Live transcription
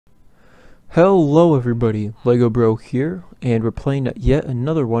Hello everybody, LegoBro here, and we're playing yet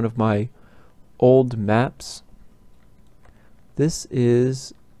another one of my old maps. This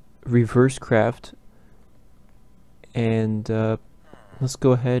is ReverseCraft, and let's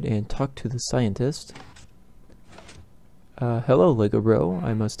go ahead and talk to the scientist. Hello LegoBro,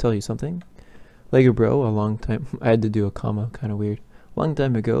 I must tell you something. LegoBro, a long time, I had to do a comma, kinda weird. A long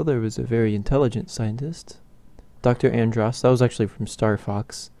time ago there was a very intelligent scientist, Dr. Andros. That was actually from Star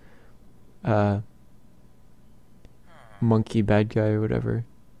Fox. Monkey bad guy or whatever,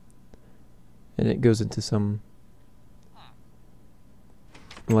 and it goes into some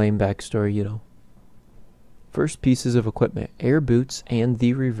lame backstory, you know. First pieces of equipment: air boots and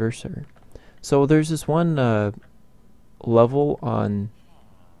the reverser. So there's this one level on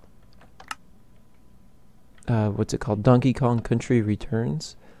what's it called, Donkey Kong Country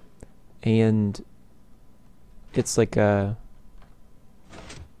Returns, and it's like a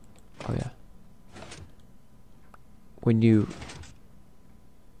when you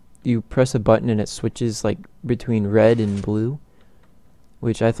press a button and it switches like between red and blue,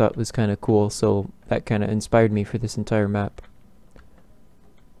 which I thought was kind of cool, so that kind of inspired me for this entire map.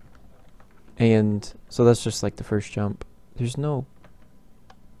 And so that's just like the first jump. There's no...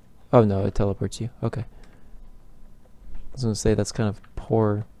 oh no, it teleports you. Okay. I was gonna say that's kind of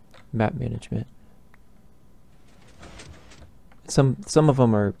poor map management. Some of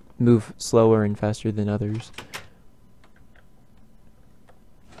them are move slower and faster than others.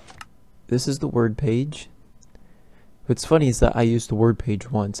 This is the word page. What's funny is that I used the word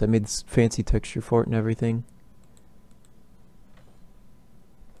page once. I made this fancy texture for it and everything.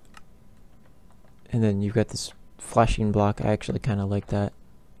 And then you've got this flashing block. I actually kind of like that.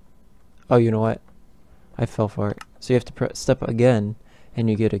 Oh, you know what? I fell for it. So you have to press step again and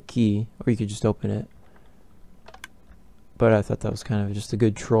you get a key, or you could just open it. But I thought that was kind of just a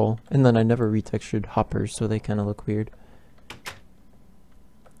good troll. And then I never retextured hoppers, so they kind of look weird.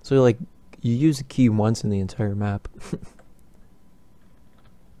 So like, you use a key once in the entire map.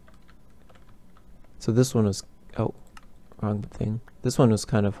 So this one was... oh, wrong thing. This one was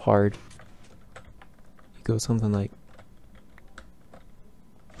kind of hard. You go something like...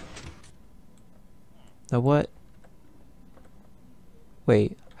 now what?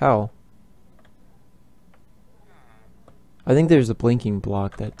 Wait, how? I think there's a blinking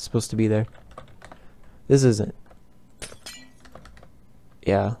block that's supposed to be there. This isn't.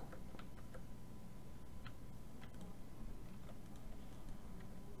 Yeah.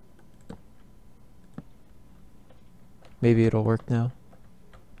 Maybe it'll work now.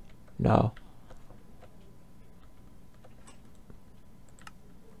 No.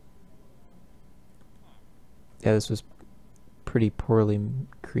 Yeah, this was pretty poorly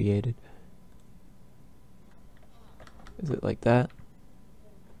created. Is it like that?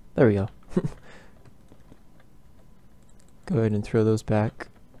 There we go. Go ahead and throw those back.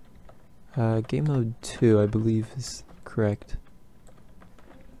 Game mode 2, I believe, is correct.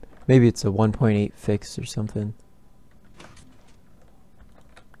 Maybe it's a 1.8 fix or something.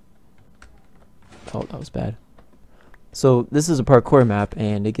 Oh, that was bad. So this is a parkour map,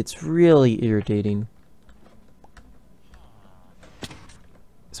 and it gets really irritating.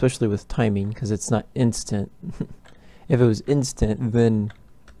 Especially with timing, because it's not instant. If it was instant, then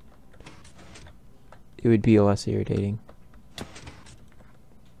it would be less irritating.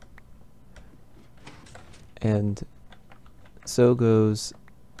 And so goes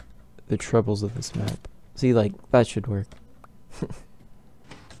the troubles of this map. See, like, that should work.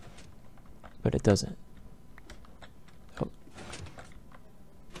 But it doesn't. Oh.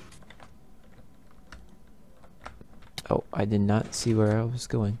 Oh, I did not see where I was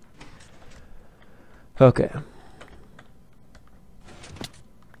going. Okay.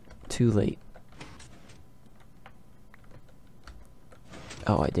 Too late.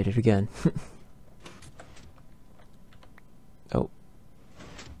 Oh, I did it again. Oh.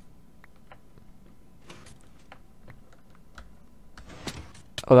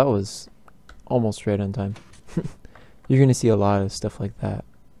 Oh, that was almost right on time. You're gonna see a lot of stuff like that.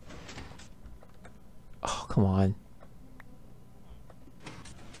 Oh, come on.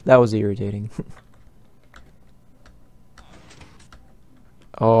 That was irritating.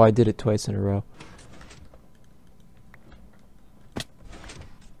 Oh, I did it twice in a row.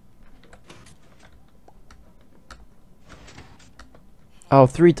 Oh,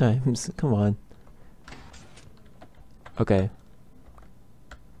 3 times. Come on. Okay.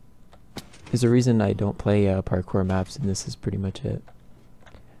 There's a reason I don't play parkour maps, and this is pretty much it.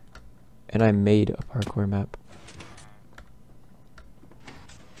 And I made a parkour map.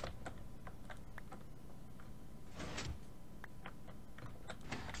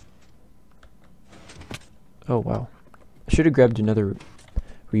 Oh wow. I should have grabbed another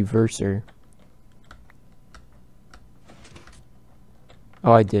reverser.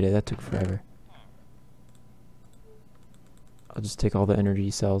 Oh, I did it. That took forever. I'll just take all the energy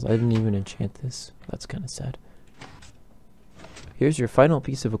cells. I didn't even enchant this. That's kind of sad. Here's your final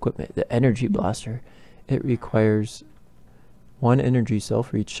piece of equipment, the energy blaster. It requires 1 energy cell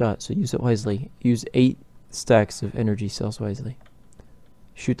for each shot, so use it wisely. Use 8 stacks of energy cells wisely.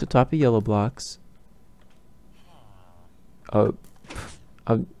 Shoot the top of yellow blocks. Oh,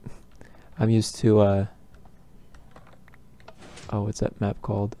 I'm used to oh, what's that map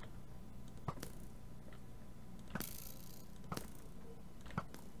called?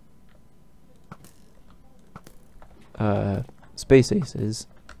 Space Aces.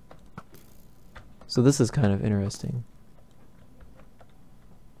 So this is kind of interesting.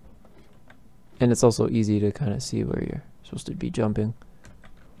 And it's also easy to kind of see where you're supposed to be jumping.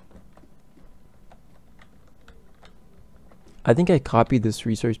 I think I copied this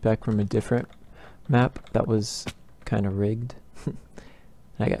resource pack from a different map that was kind of rigged. And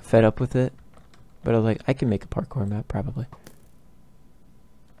I got fed up with it. But I was like, I can make a parkour map probably.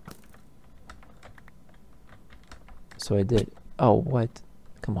 So I did. Oh, what?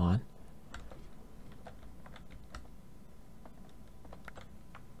 Come on.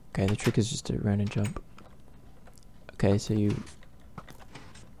 Okay, the trick is just to run and jump. Okay, so you...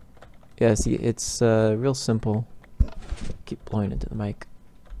 Yeah, see, it's real simple. Keep blowing into the mic.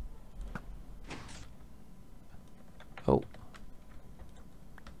 Oh.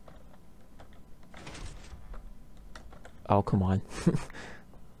 Oh, come on.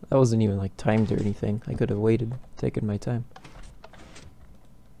 That wasn't even like timed or anything. I could have waited, taken my time.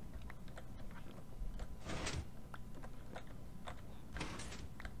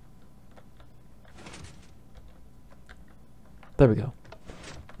 There we go.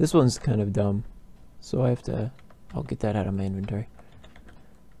 This one's kind of dumb, so I have to... I'll get that out of my inventory.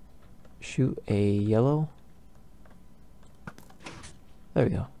 Shoot a yellow. There we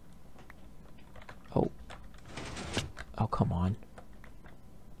go. Oh. Oh, come on.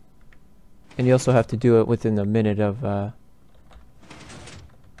 And you also have to do it within a minute of... Oh,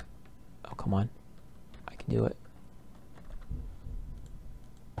 come on. I can do it.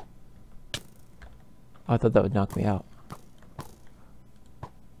 Oh, I thought that would knock me out.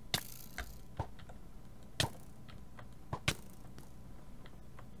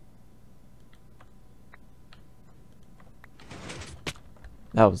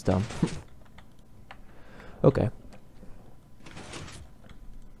 That was dumb. Okay.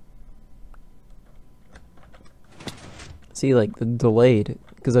 See, like, the delayed,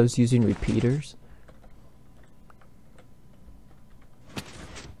 because I was using repeaters.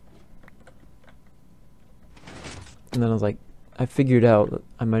 And then I was like, I figured out that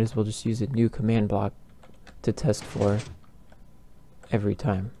I might as well just use a new command block to test for every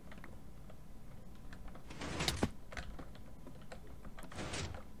time.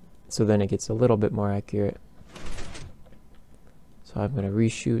 So then it gets a little bit more accurate. So I'm going to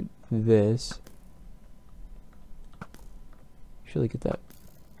reshoot this. Actually get that.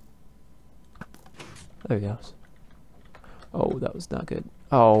 There he goes. Oh, that was not good.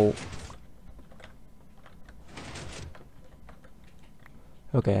 Oh.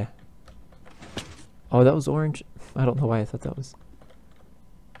 Okay. Oh, that was orange. I don't know why I thought that was.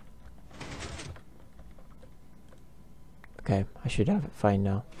 Okay, I should have it fine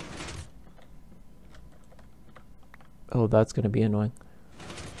now. Oh, that's gonna be annoying.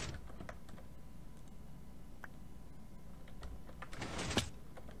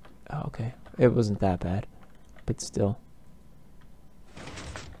 Oh, okay. It wasn't that bad, but still.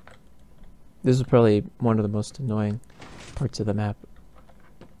 This is probably one of the most annoying parts of the map.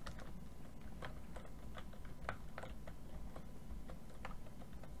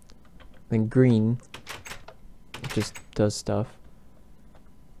 Then green, it just does stuff.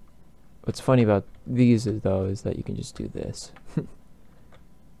 What's funny about these though is that you can just do this. I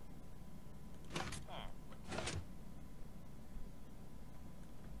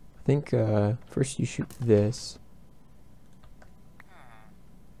think first you shoot this,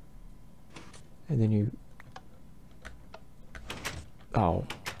 and then you... Oh.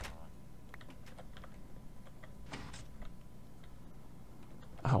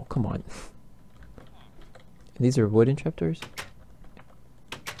 Oh, come on. And these are wooden trapdoors?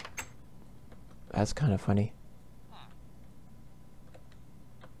 That's kind of funny.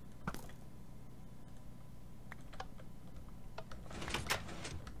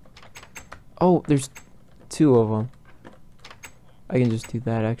 Oh, there's 2 of them. I can just do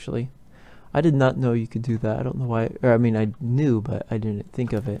that, actually. I did not know you could do that. I don't know why. Or, I mean, I knew, but I didn't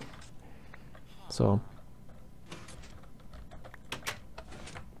think of it. So,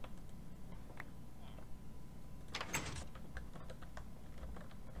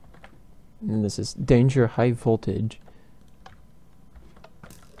 And this is danger high voltage.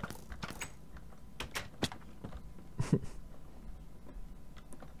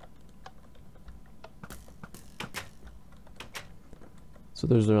 So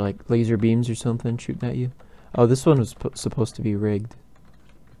those are like laser beams or something shooting at you. Oh, this one was supposed to be rigged.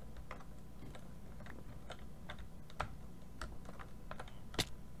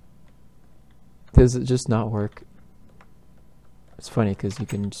 Does it just not work? It's funny because you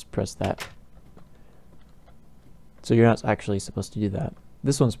can just press that. So you're not actually supposed to do that.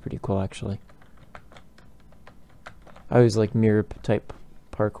 This one's pretty cool actually. I always like mirror type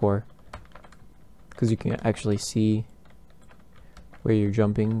parkour because you can actually see where you're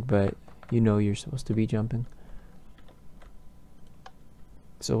jumping, but you know you're supposed to be jumping.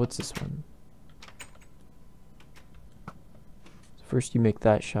 So what's this one? First you make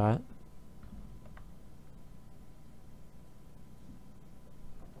that shot.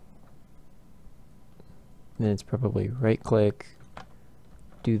 Then it's probably right click,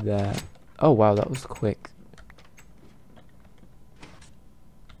 do that. Oh wow, that was quick.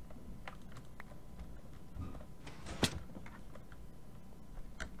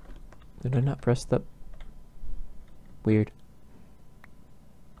 Did I not press that? Weird.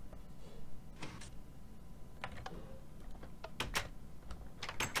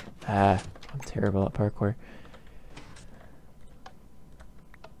 Ah, I'm terrible at parkour.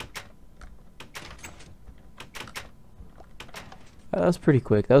 That was pretty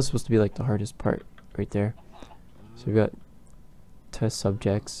quick. That was supposed to be like the hardest part right there. So we've got test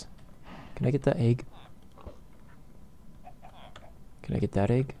subjects. Can I get that egg? Can I get that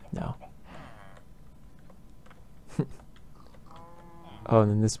egg? No. Oh,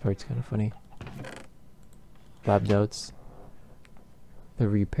 and then this part's kind of funny. Lab notes. The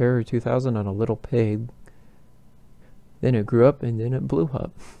Repairer 2000 on a little pig. Then it grew up and then it blew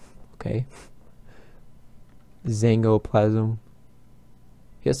up. Okay. Zangoplasm.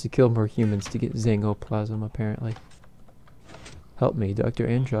 He has to kill more humans to get Zangoplasm, apparently. Help me, Dr.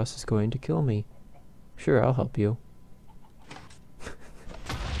 Andros is going to kill me. Sure, I'll help you.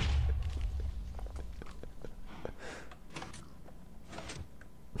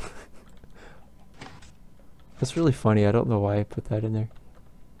 That's really funny. I don't know why I put that in there.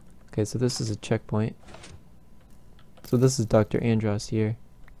 Okay, so this is a checkpoint. So this is Dr. Andros here.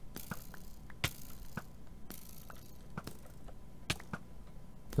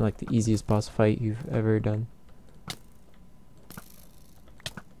 Like the easiest boss fight you've ever done.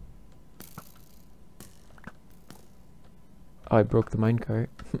 Oh, I broke the minecart.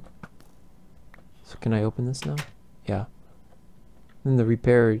 So can I open this now? Yeah. Then the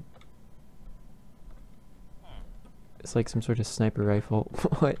Repairer. It's like some sort of sniper rifle.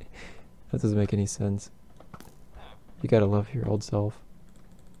 What? That doesn't make any sense. You gotta love your old self.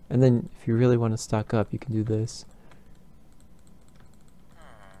 And then if you really want to stock up, you can do this.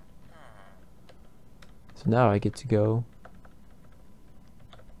 So now I get to go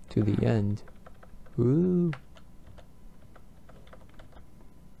to the end. Ooh.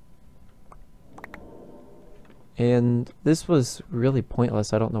 And this was really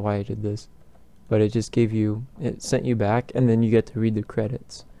pointless. I don't know why I did this. But it just gave you, it sent you back, and then you get to read the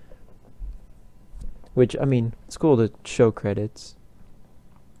credits. Which, I mean, it's cool to show credits.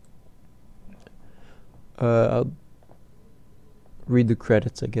 I'll read the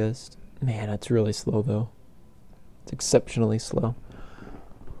credits, I guess. Man, that's really slow, though. It's exceptionally slow.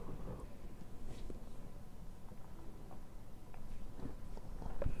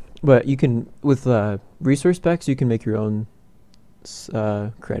 But you can, with resource packs, you can make your own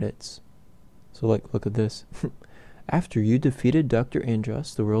credits. So like, look at this. After you defeated Dr.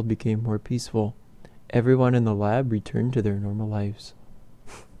 Andros, the world became more peaceful. Everyone in the lab returned to their normal lives.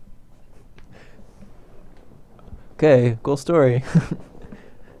 Okay, cool story.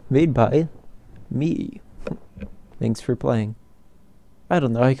 Made by me. Thanks for playing. I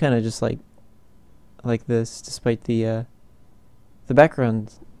don't know, I kind of just like this, despite the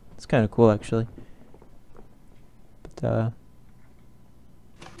background. It's kind of cool, actually. But,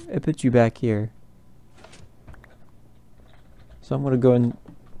 I put you back here. So I'm going to go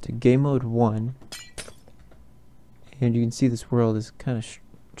into game mode 1. And you can see this world is kind of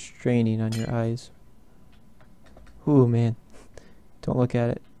straining on your eyes. Ooh, man. Don't look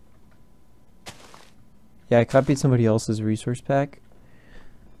at it. Yeah, I copied somebody else's resource pack.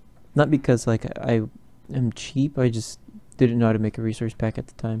 Not because, like, I am cheap. I just didn't know how to make a resource pack at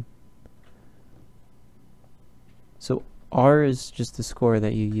the time. So R is just the score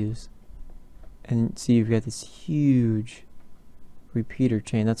that you use. And see, you've got this huge repeater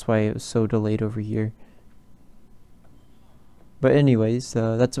chain. That's why it was so delayed over here. But anyways,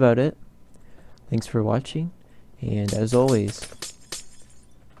 that's about it. Thanks for watching, and as always,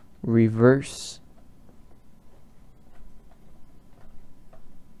 reverse